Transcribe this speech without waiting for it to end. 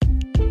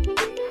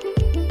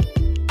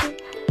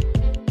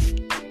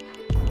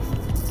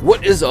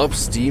What is up,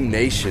 Steam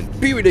Nation?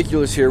 Be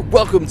Ridiculous here.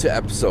 Welcome to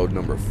episode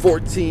number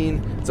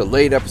 14. It's a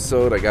late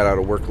episode. I got out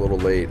of work a little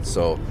late,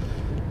 so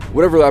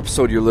whatever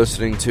episode you're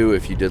listening to,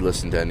 if you did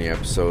listen to any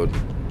episode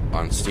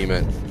on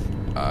Steemit,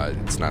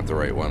 it's not the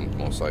right one,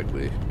 most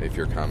likely, if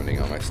you're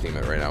commenting on my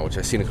Steemit right now, which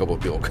I've seen a couple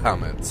of people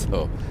comment,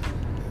 so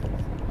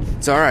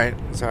it's alright.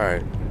 It's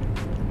alright.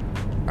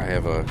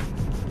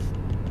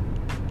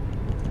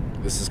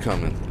 This is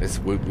coming.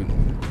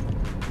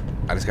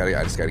 I just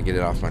gotta get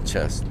it off my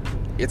chest.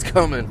 It's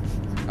coming.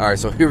 Alright,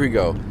 so here we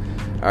go.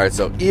 Alright,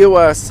 so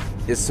EOS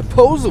is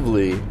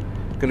supposedly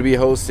going to be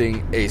hosting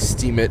a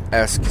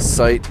Steemit-esque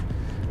site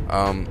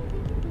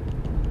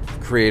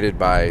created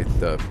by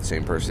the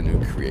same person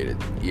who created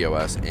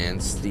EOS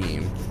and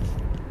Steam.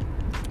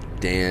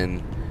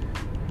 Dan.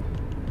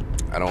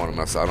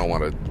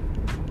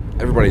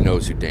 Everybody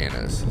knows who Dan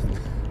is.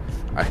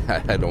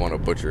 I don't want to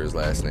butcher his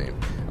last name.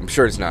 I'm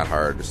sure it's not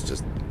hard. It's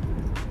just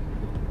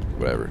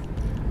whatever.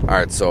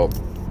 Alright, so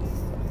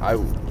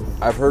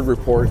I've heard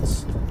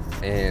reports,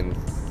 and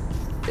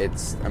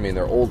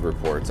they're old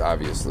reports,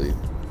 obviously,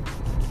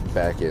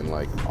 back in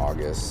like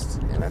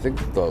August, and I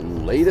think the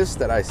latest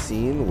that I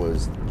seen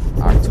was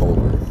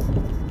October,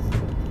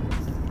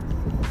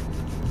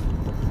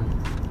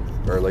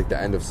 or like the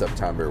end of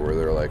September, where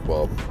they're like,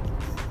 well,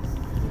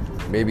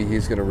 maybe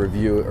he's gonna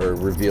reveal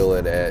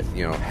it at,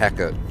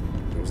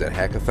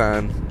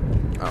 Hackathon?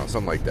 Oh,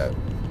 something like that,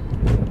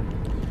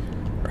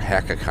 or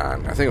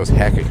Hackacon. I think it was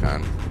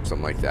Hackacon,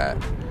 something like that.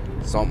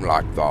 Something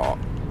like that.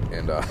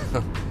 And,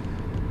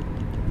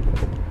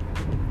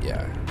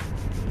 yeah.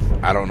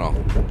 I don't know.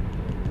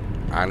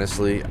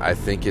 Honestly, I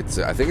think it's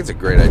a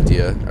great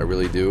idea. I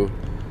really do.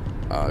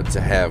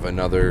 To have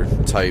another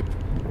type.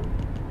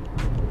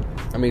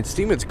 I mean,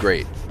 Steemit's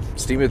great.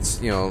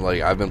 Steemit's,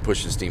 I've been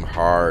pushing Steam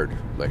hard,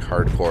 like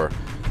hardcore.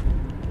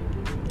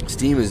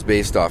 Steam is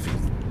based off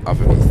of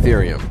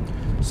Ethereum.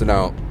 So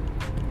now,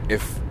 I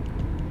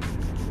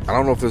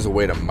don't know if there's a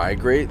way to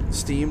migrate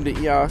Steam to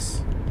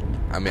EOS.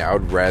 I mean, I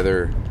would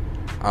rather,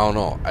 I don't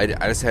know. I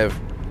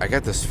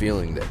got this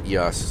feeling that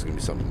EOS is going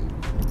to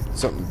be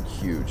something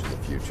huge in the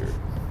future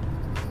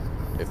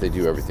if they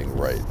do everything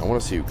right. I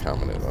want to see who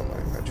commented on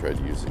mine. I tried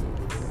using.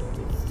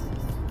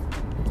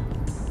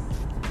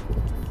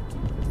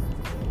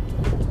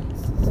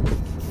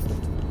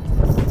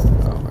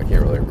 Oh, I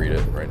can't really read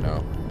it right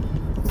now.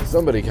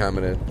 Somebody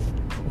commented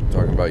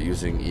talking about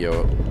using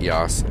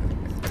EOS.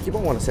 I keep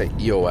on wanting to say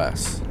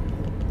EOS.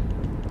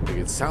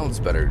 It sounds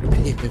better to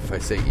me if I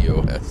say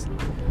EOS.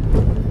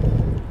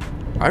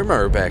 I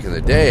remember back in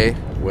the day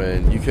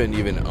when you couldn't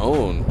even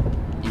own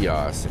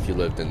EOS if you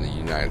lived in the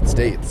United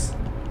States.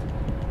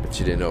 But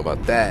you didn't know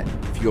about that.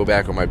 If you go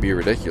back on my Be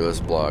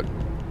Ridiculous blog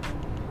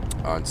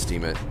on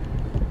Steemit,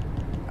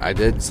 I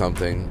did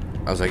something.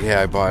 I was like, yeah,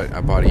 I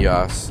bought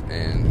EOS,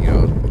 and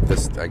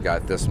I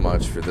got this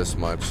much for this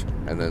much.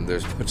 And then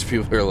there's a bunch of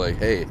people who are like,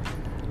 hey,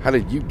 how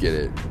did you get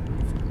it?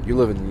 You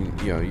live in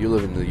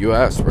the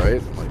U.S., right?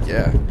 I'm like,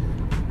 yeah.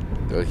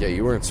 They're like, yeah,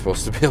 you weren't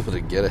supposed to be able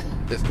to get it.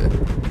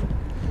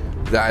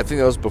 I think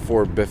that was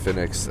before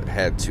Bitfinex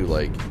had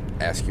to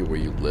ask you where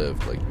you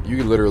lived. Like, you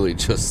could literally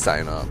just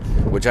sign up,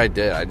 which I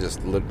did. I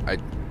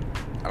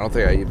don't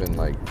think I even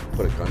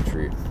put a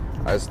country.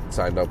 I just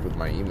signed up with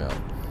my email,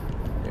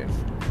 and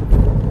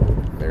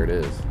there it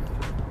is.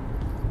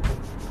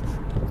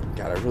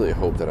 God, I really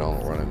hope that I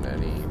don't run into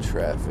any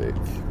traffic.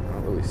 I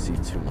don't really see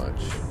too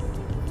much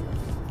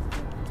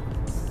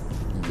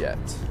yet.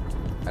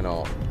 I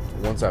know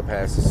once I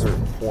pass a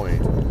certain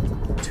point,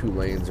 2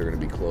 lanes are going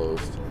to be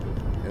closed,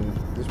 and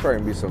there's probably going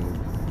to be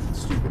some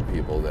stupid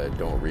people that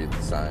don't read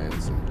the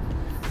signs and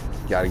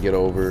got to get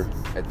over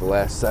at the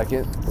last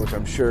second, which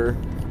I'm sure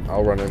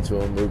I'll run into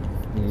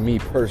them. Me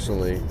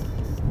personally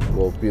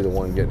will be the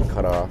one getting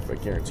cut off, I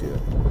guarantee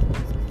it.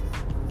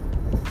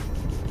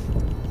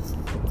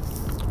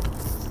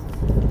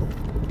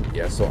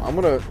 Yeah, so I'm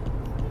going to,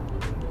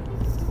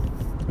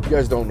 if you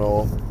guys don't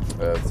know,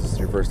 if this is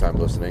your first time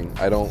listening,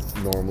 I don't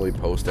normally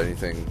post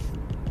anything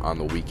on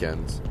the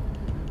weekends.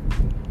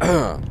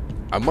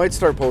 I might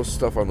start posting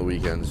stuff on the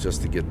weekends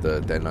just to get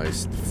that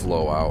nice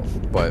flow out,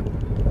 but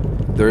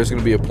there is going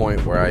to be a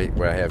point where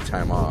I have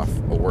time off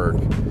of work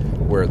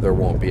where there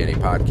won't be any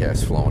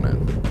podcasts flowing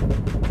in.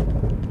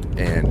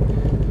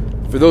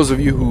 And for those of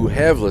you who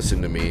have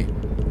listened to me,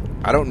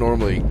 I don't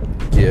normally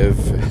give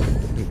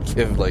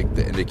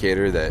the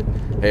indicator that,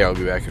 hey, I'll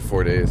be back in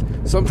 4 days.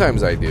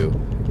 Sometimes I do.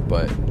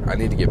 But I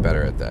need to get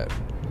better at that,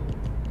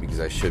 because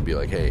I should be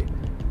like, hey,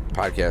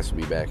 podcast will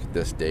be back at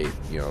this date.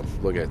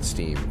 Look at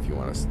Steam if you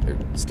want to, or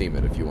Steam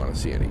it if you want to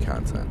see any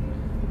content.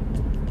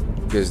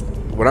 Because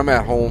when I'm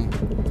at home,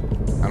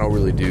 I don't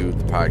really do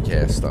the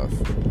podcast stuff,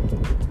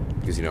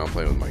 because I'm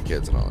playing with my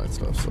kids and all that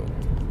stuff. So,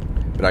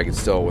 but I can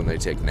still, when they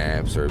take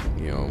naps, or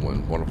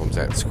when one of them's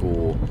at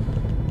school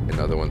and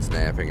the other one's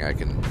napping, I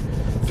can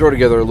throw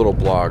together a little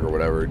blog or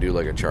whatever, do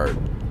like a chart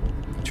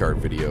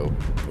video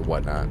or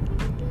whatnot.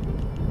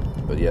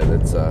 But yeah,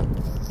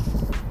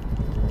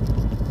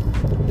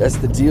 that's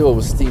the deal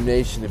with Steam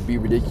Nation and Be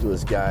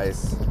Ridiculous,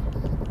 guys.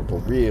 For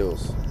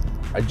reals.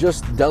 I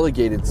just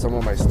delegated some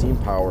of my Steam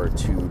power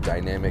to the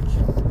Dynamic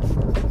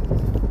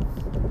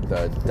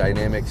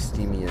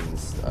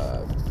Steamian's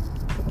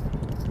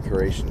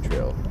curation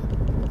trail,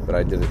 but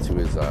I did it to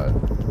his the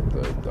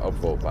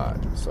upvote bot.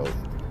 So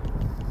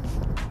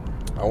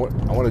I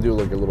want to do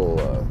like a little.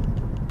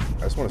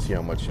 I just want to see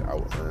how much I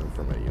would earn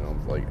from it. You know,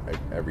 like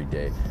every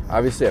day.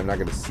 Obviously, I'm not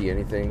going to see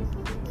anything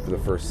for the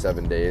first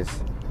 7 days.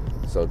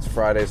 So it's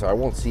Friday, so I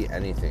won't see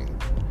anything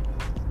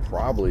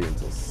probably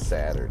until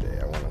Saturday.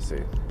 I want to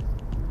see.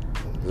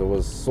 It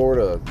was sort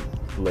of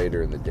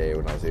later in the day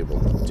when I was able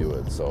to do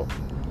it, so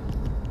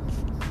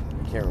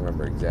I can't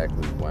remember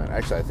exactly when.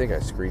 Actually, I think I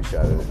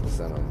screenshotted it and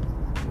sent him,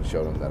 and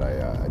showed him that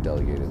I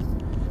delegated.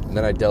 And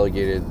then I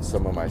delegated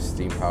some of my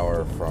Steam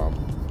power from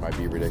my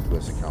Be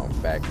Ridiculous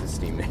account back to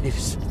Steam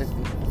Nation.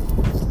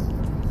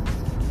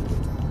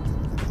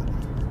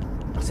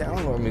 See, I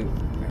don't know. I mean,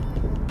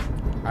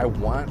 I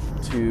want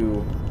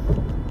to.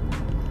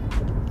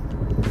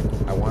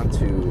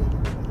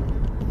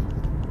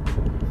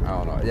 I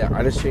don't know. Yeah,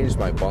 I just changed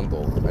my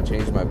bundle. I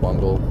changed my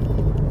bundle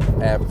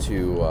app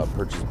to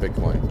purchase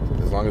Bitcoin.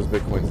 As long as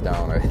Bitcoin's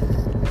down,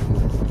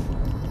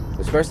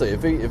 especially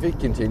if it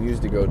continues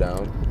to go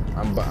down,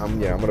 I'm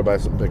gonna buy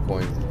some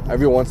Bitcoin.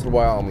 Every once in a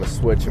while, I'm gonna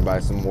switch and buy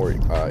some more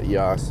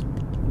EOS.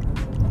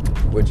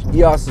 Which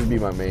EOS would be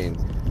my main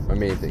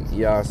thing.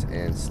 EOS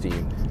and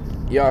Steam.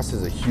 EOS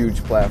is a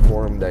huge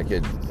platform that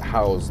could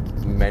house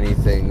many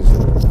things.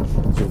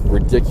 It's a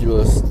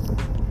ridiculous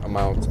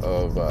amount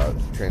of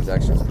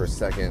transactions per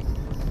second.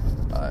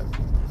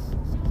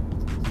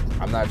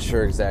 I'm not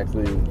sure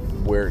exactly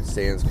where it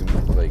stands.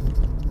 Like,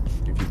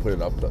 if you put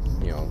it up,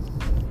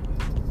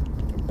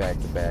 back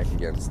to back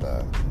against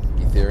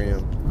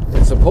Ethereum,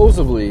 it's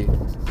supposedly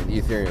an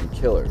Ethereum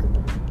killer.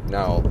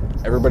 Now,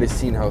 everybody's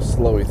seen how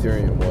slow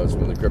Ethereum was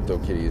when the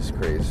CryptoKitties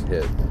craze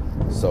hit.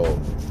 So,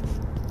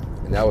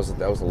 and that was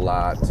a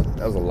lot.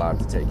 That was a lot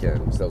to take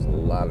in. So that was a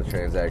lot of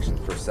transactions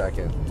per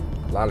second,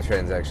 a lot of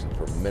transactions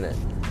per minute.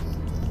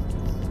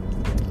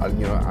 I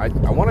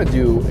want to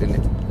do an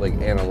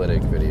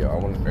analytic video.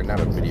 Or not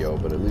a video,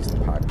 but at least a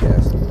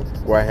podcast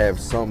where I have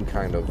some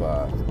kind of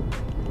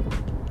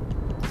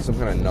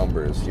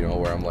numbers.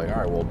 Where I'm like,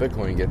 all right, well,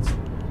 Bitcoin gets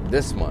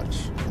this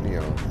much,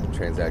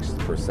 transactions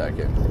per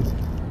second.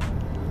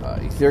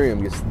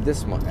 Ethereum gets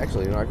this much.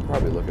 Actually, I could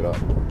probably look it up.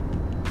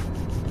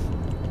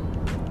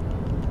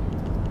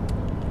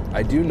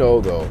 I do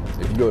know, though,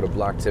 if you go to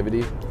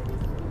Blocktivity,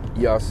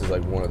 EOS is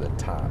like one of the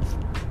top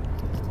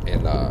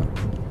in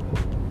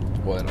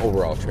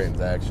overall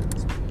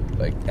transactions,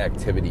 like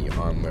activity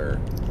on their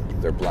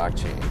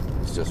blockchain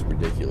is just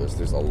ridiculous.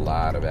 There's a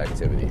lot of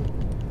activity.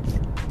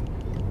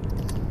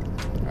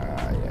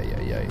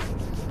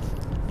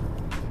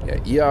 Yeah,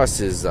 EOS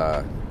is.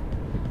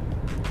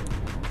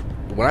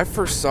 When I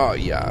first saw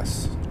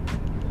EOS,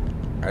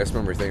 I just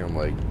remember thinking, I'm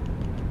like,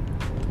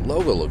 the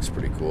logo looks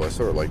pretty cool. I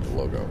sort of like the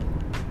logo.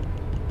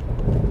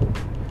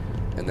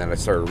 And then I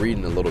started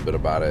reading a little bit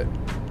about it,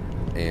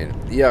 and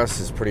EOS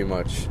is pretty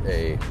much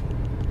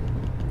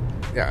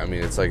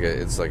it's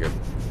like a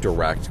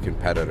direct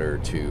competitor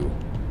to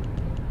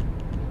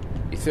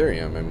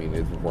Ethereum. I mean,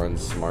 it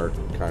runs smart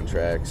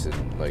contracts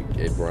and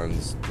it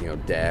runs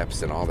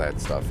dApps and all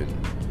that stuff. And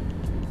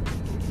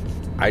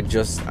I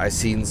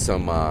seen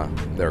some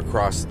they're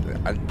cross.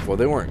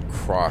 They weren't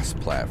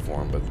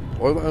cross-platform, but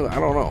I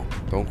don't know.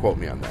 Don't quote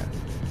me on that.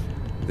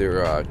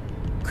 They're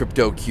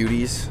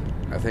CryptoKitties.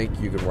 I think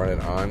you can run it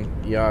on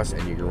EOS,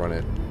 and you can run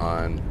it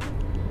on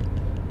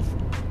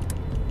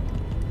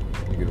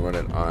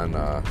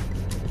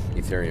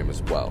Ethereum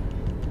as well,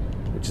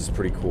 which is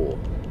pretty cool.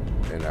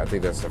 And I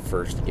think that's the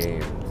first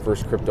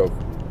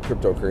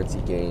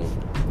cryptocurrency game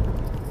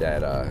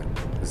that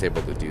is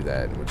able to do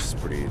that, which is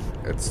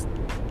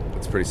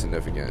it's pretty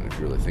significant if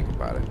you really think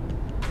about it.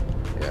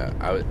 Yeah,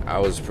 I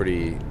was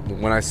pretty,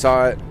 when I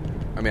saw it.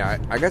 I mean,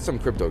 I got some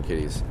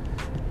CryptoKitties,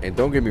 and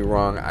don't get me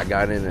wrong, I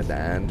got in at the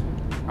end.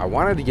 I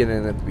wanted to get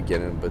in at the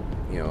beginning, but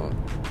you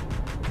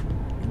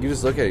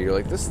just look at it, you're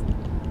like, this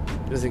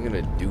isn't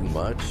gonna do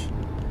much.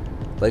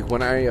 Like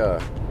when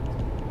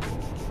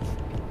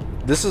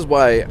this is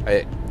why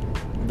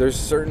there's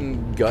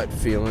certain gut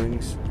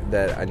feelings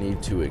that I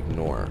need to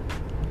ignore,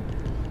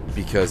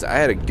 because I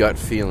had a gut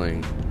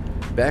feeling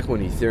back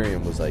when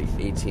Ethereum was like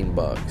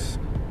 $18.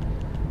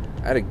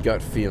 I had a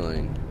gut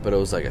feeling, but it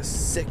was like a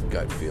sick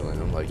gut feeling.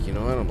 I'm like, you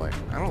know what?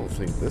 I don't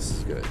think this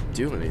is gonna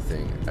do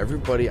anything.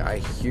 Everybody I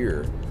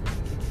hear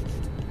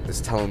is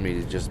telling me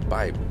to just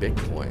buy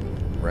Bitcoin,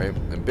 right?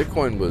 And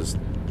Bitcoin was,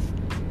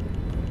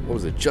 what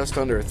was it, just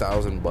under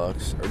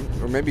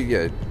 $1,000, or maybe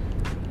I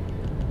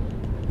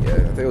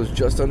think it was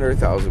just under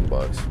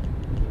 $1,000.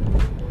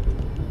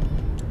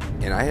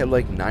 And I had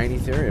like 9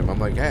 Ethereum. I'm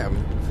like, hey,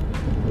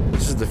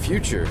 this is the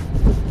future,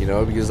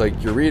 because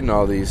you're reading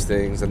all these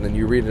things, and then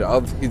you read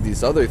all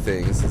these other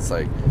things. It's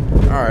like,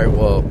 all right,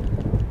 well,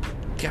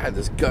 God,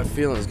 this gut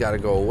feeling's got to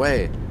go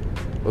away.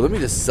 Well, let me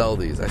just sell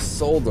these. I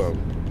sold them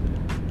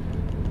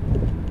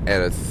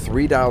at a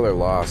 $3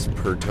 loss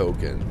per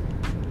token,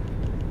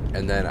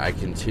 and then I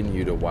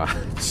continue to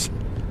watch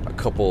a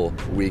couple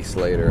weeks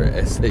later,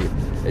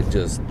 it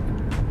just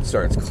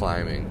starts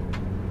climbing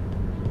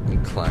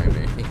and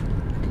climbing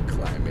and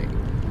climbing.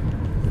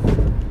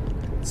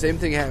 Same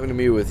thing happened to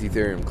me with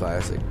Ethereum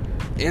Classic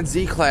and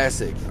Z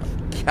Classic.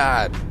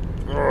 God,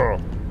 ugh.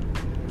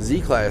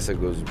 Z Classic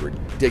was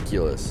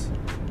ridiculous,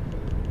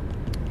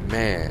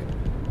 man.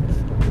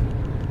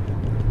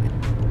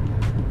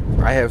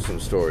 I have some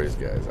stories,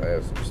 guys. I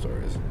have some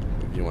stories.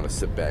 If you want to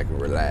sit back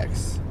and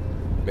relax,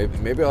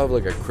 maybe I'll have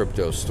like a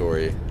crypto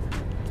story.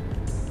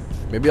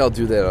 Maybe I'll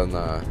do that on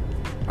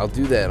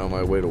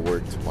my way to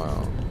work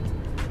tomorrow.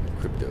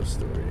 Crypto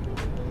story.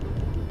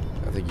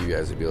 I think you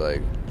guys would be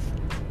like,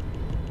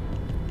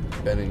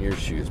 been in your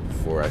shoes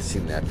before. I've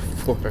seen that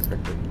before.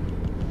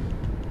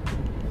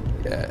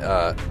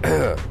 Yeah,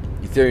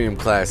 Ethereum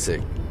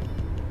Classic.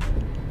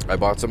 I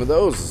bought some of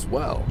those as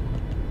well.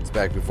 It's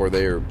back before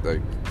they were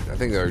like, I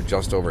think they were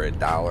just over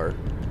 $1.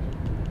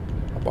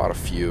 I bought a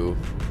few.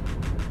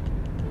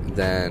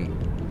 Then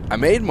I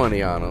made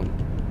money on them,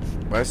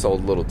 but I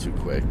sold a little too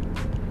quick.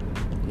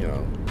 You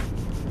know.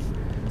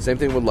 Same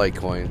thing with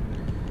Litecoin.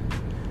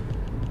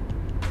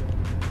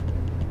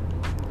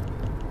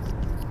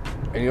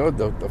 And you know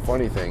what the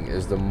funny thing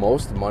is, the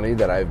most money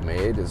that I've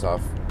made is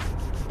off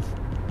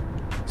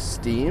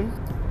Steam,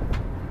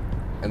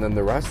 and then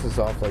the rest is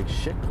off like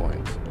shit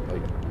coins,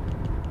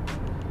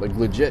 like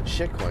legit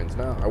shit coins.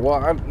 Now,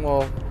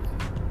 well,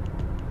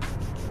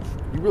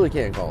 you really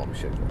can't call them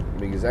shit coins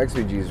because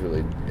XVG's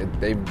really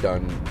they've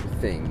done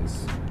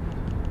things.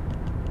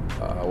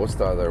 What's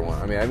the other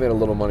one? I mean, I made a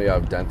little money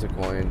off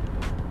Dentacoin.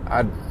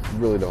 I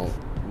really don't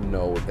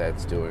know what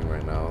that's doing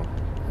right now,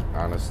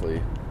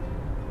 honestly.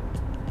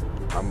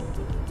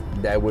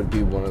 That would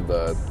be one of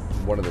the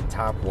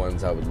top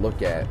ones I would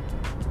look at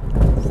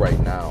right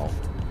now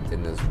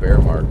in this bear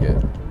market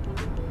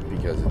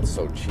because it's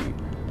so cheap.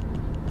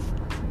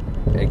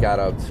 It got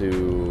up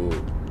to,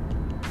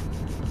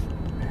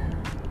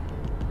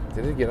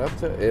 did it get up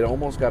to? It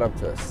almost got up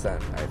to a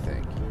cent, I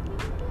think.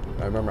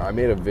 I remember I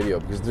made a video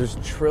because there's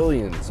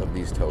trillions of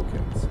these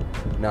tokens.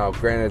 Now,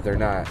 granted, they're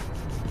not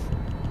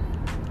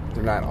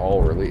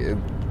all really.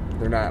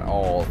 They're not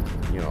all,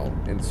 you know,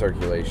 in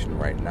circulation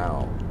right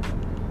now.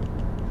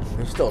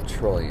 There's still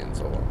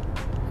trillions of them.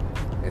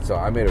 And so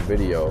I made a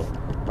video.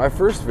 My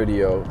first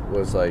video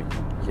was like,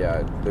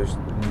 yeah, there's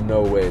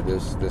no way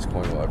this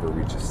coin will ever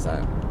reach a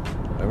cent.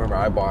 I remember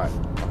I bought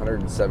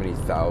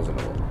 170,000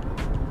 of them.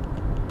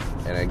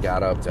 And it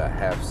got up to a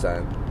half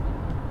cent.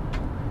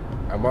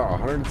 I bought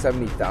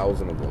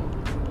 170,000 of them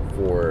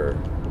for,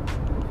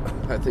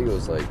 I think it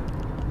was like,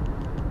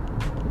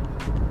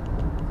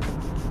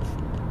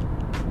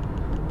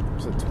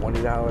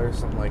 $20,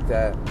 something like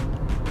that.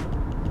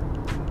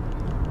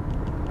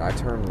 I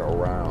turned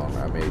around.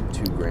 I made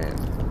 $2,000.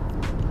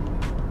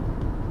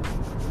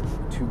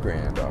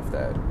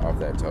 $2,000 off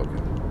that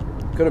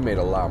token. Could have made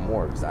a lot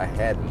more because I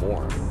had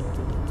more,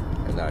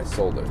 and then I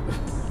sold it.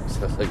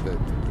 So it's like you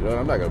know,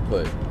 I'm not gonna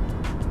put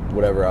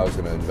whatever I was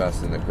gonna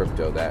invest in the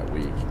crypto that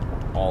week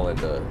all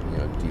into, you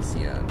know,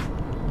 DCN.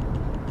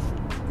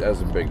 That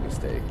was a big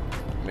mistake.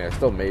 I mean, I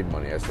still made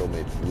money. I still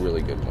made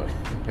really good money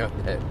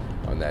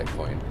on that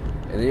coin.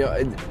 And you know,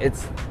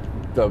 it's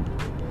the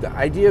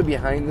idea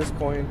behind this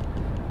coin.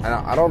 And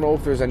I don't know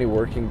if there's any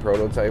working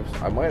prototypes.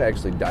 I might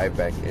actually dive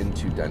back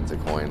into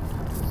Dentacoin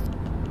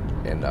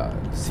and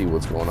see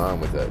what's going on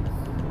with it.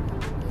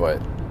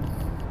 But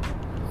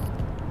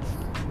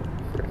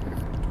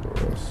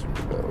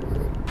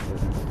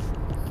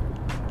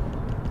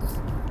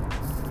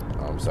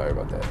I'm sorry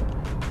about that.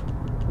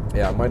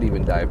 Yeah, I might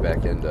even dive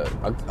back into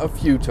a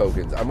few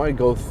tokens. I might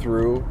go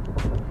through.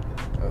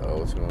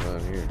 What's going on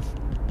here?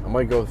 I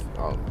might go.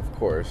 Of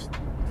course,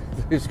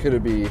 there's gonna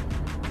be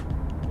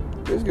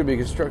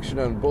construction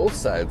on both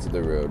sides of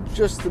the road.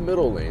 Just the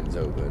middle lane's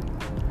open.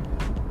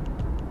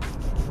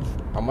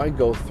 I might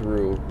go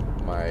through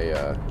my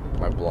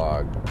my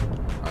blog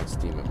on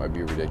Steam. It might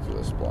be a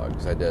ridiculous blog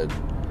because I did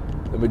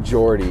the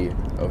majority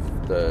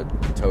of the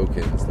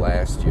tokens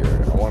last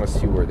year. I want to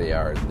see where they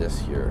are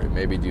this year and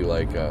maybe do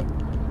like a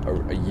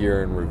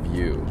year in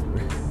review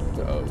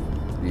of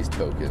these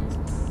tokens.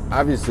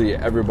 Obviously,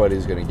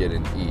 everybody's going to get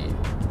an E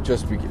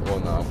just because.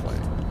 Well, no, I'm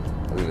playing.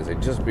 I was going to say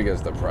just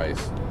because the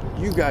price.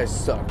 You guys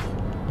suck.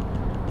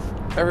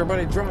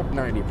 Everybody dropped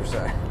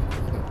 90%.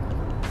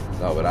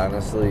 No, but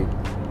honestly,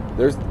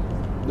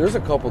 there's a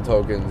couple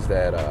tokens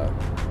that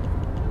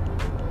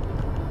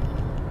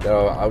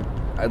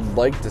I'd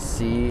like to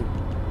see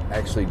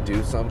actually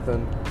do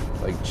something,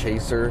 like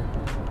Chaser.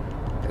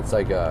 It's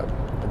like a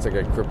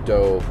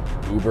crypto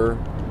Uber.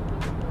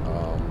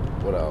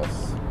 What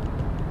else?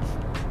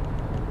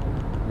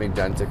 I mean,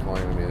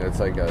 Dentacoin. I mean, it's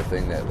like a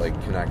thing that like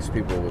connects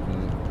people with.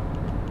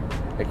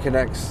 It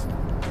connects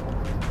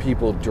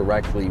people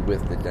directly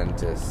with the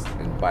dentist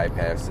and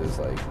bypasses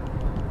like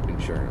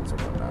insurance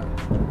and whatnot.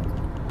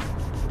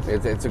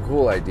 It's a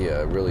cool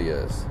idea. It really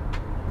is.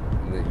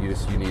 And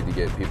you need to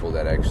get people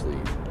that actually,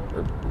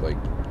 or like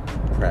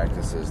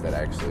practices that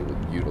actually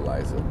would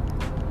utilize it.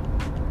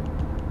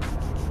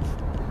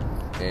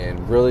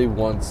 And really,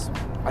 once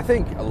I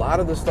think a lot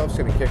of the stuff's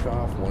going to kick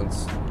off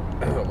once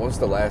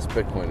the last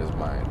Bitcoin is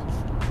mined.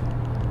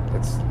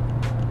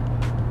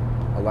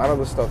 A lot of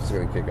the stuff is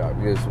going to kick off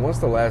because once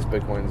the last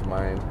Bitcoin is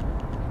mined,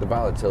 the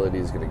volatility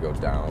is going to go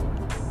down.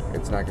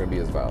 It's not going to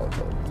be as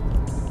volatile,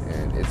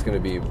 and it's going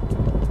to be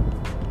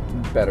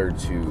better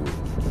to,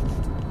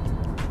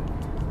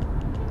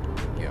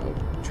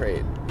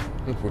 trade.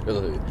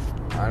 Really,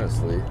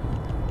 honestly,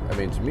 I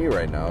mean, to me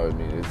right now, I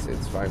mean,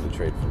 it's fine to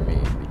trade for me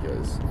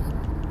because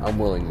I'm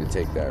willing to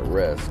take that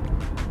risk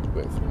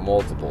with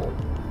multiple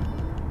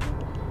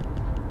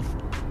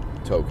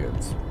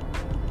tokens.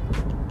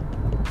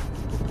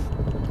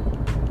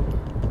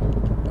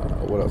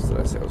 What else did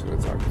I say I was going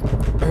to talk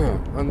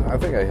about? I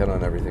think I hit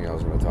on everything I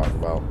was going to talk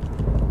about.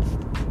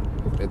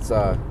 It's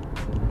got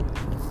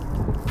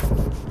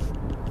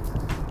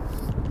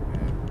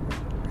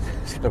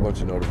a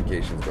bunch of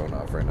notifications going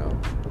off right now.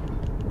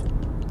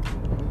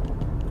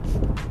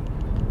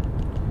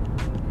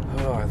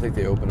 Oh, I think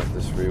they opened up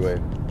this freeway.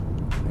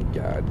 Thank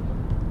God.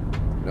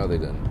 No, they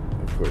didn't.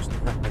 Of course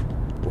not.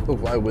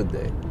 Why would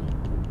they?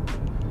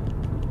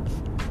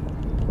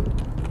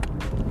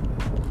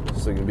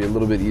 So it can be a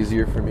little bit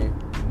easier for me?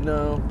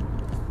 No.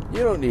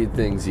 You don't need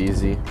things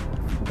easy.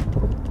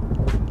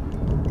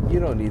 You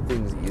don't need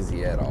things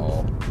easy at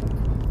all.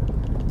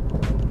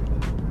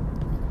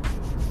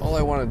 All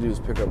I want to do is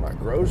pick up my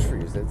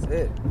groceries. That's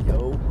it.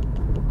 Yo.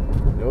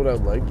 You know what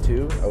I'd like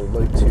to? I would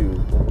like to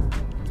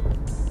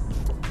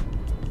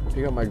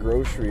pick up my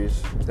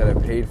groceries that I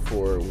paid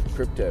for with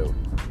crypto.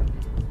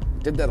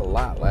 Did that a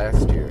lot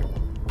last year.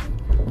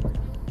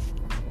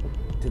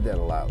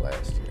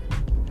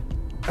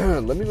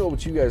 Let me know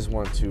what you guys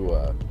want to,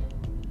 what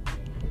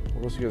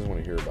else you guys want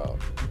to hear about.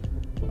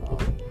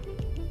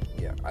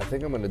 Yeah, I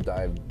think I'm going to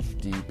dive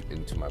deep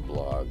into my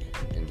blog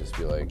and just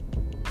be like,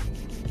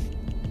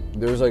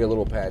 there was like a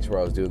little patch where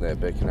I was doing that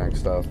BitConnect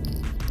stuff.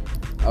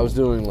 I was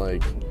doing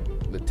like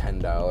the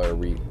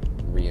 $10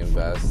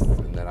 reinvest,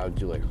 and then I would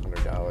do like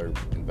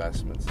 $100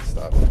 investments and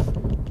stuff.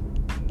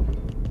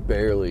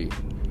 Barely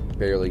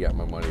got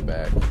my money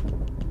back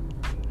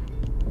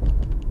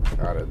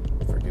out of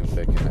freaking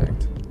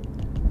BitConnect.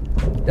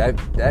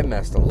 That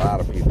messed a lot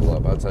of people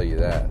up, I'll tell you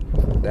that.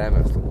 That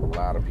messed a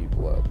lot of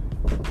people up.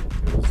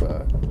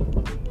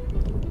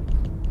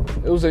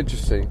 It was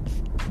interesting.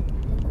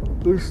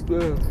 There's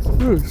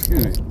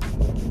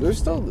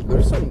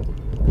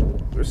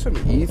some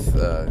ETH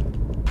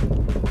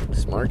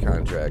smart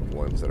contract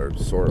ones that are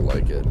sort of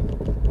like it.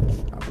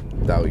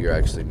 Without you're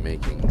actually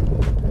making.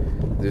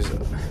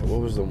 What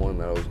was the one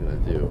that I was gonna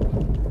do?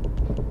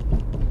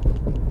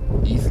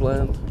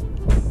 ETHLend?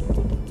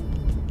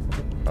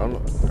 I don't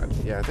know.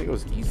 Yeah, I think it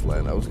was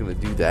ETHLend. I was gonna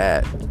do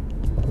that,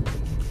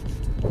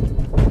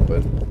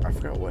 but I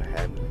forgot what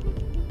happened.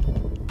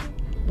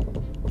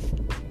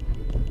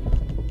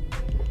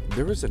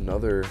 There was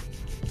another,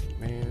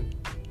 man,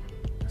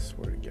 I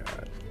swear to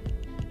God.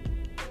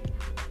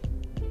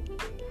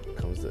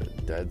 Comes the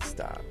dead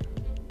stop.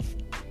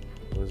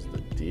 What is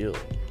the deal?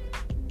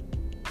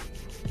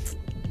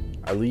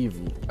 I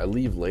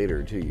leave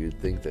later too. You'd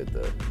think that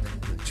the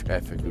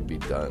traffic would be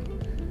done.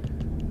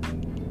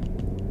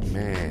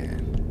 Man,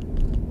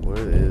 what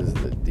is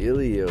the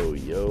dealio,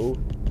 yo?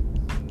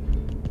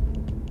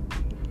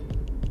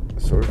 I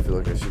sort of feel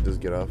like I should just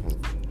get off on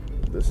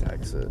this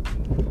exit.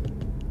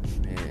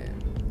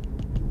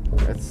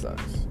 That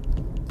sucks.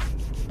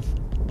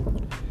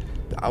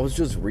 I was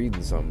just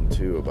reading something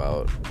too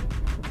about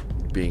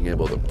being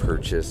able to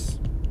purchase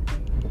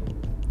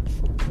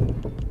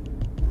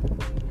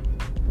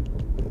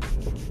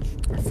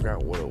I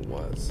forgot what it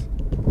was.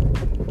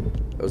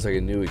 It was like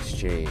a new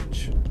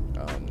exchange.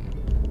 A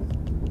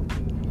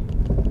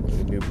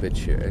new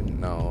BitShare.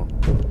 No.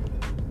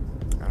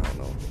 I don't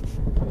know.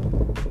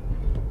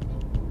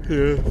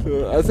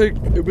 Yeah, I think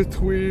in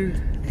between.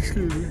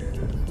 Excuse me.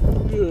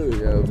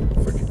 Yeah, I'm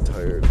freaking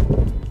tired.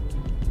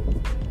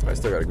 I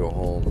still gotta go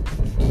home,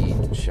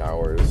 eat,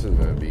 shower. This is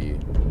gonna be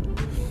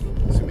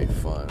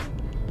fun.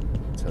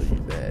 I'll tell you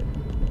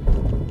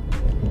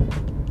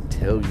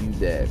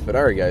that. But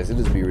alright guys, it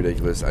is Be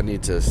Ridiculous. I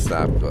need to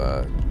stop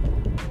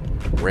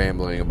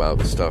rambling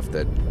about stuff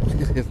that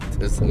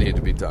doesn't need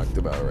to be talked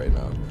about right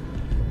now.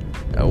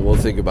 We'll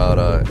think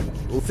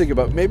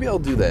about maybe I'll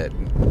do that.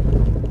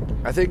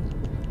 I think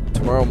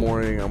tomorrow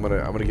morning I'm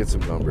gonna get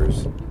some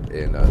numbers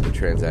in the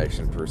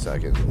transaction per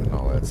second and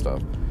all that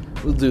stuff.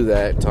 We'll do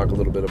that, talk a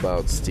little bit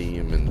about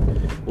Steam,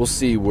 and we'll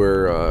see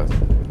where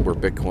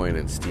Bitcoin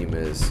and Steam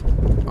is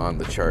on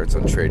the charts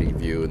on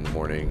TradingView in the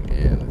morning,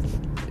 and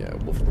yeah,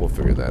 we'll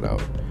figure that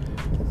out.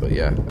 But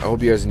yeah, I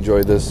hope you guys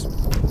enjoyed this.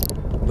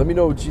 Let me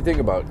know what you think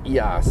about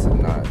EOS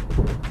and not.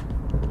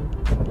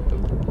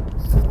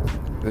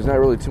 There's not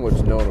really too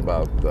much known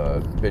about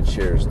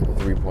BitShares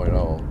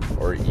 3.0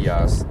 or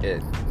EOS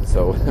it,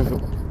 so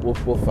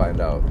we'll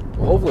find out.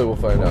 Hopefully we'll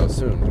find out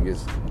soon,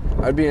 because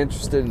I'd be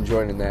interested in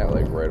joining that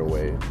like right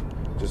away,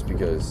 just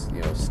because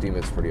Steam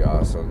is pretty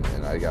awesome,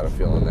 and I got a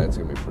feeling that's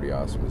gonna be pretty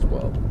awesome as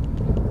well.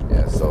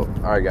 Yeah. So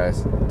all right,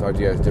 guys. Talk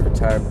to you guys different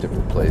time,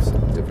 different place,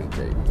 different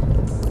date.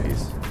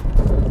 Peace.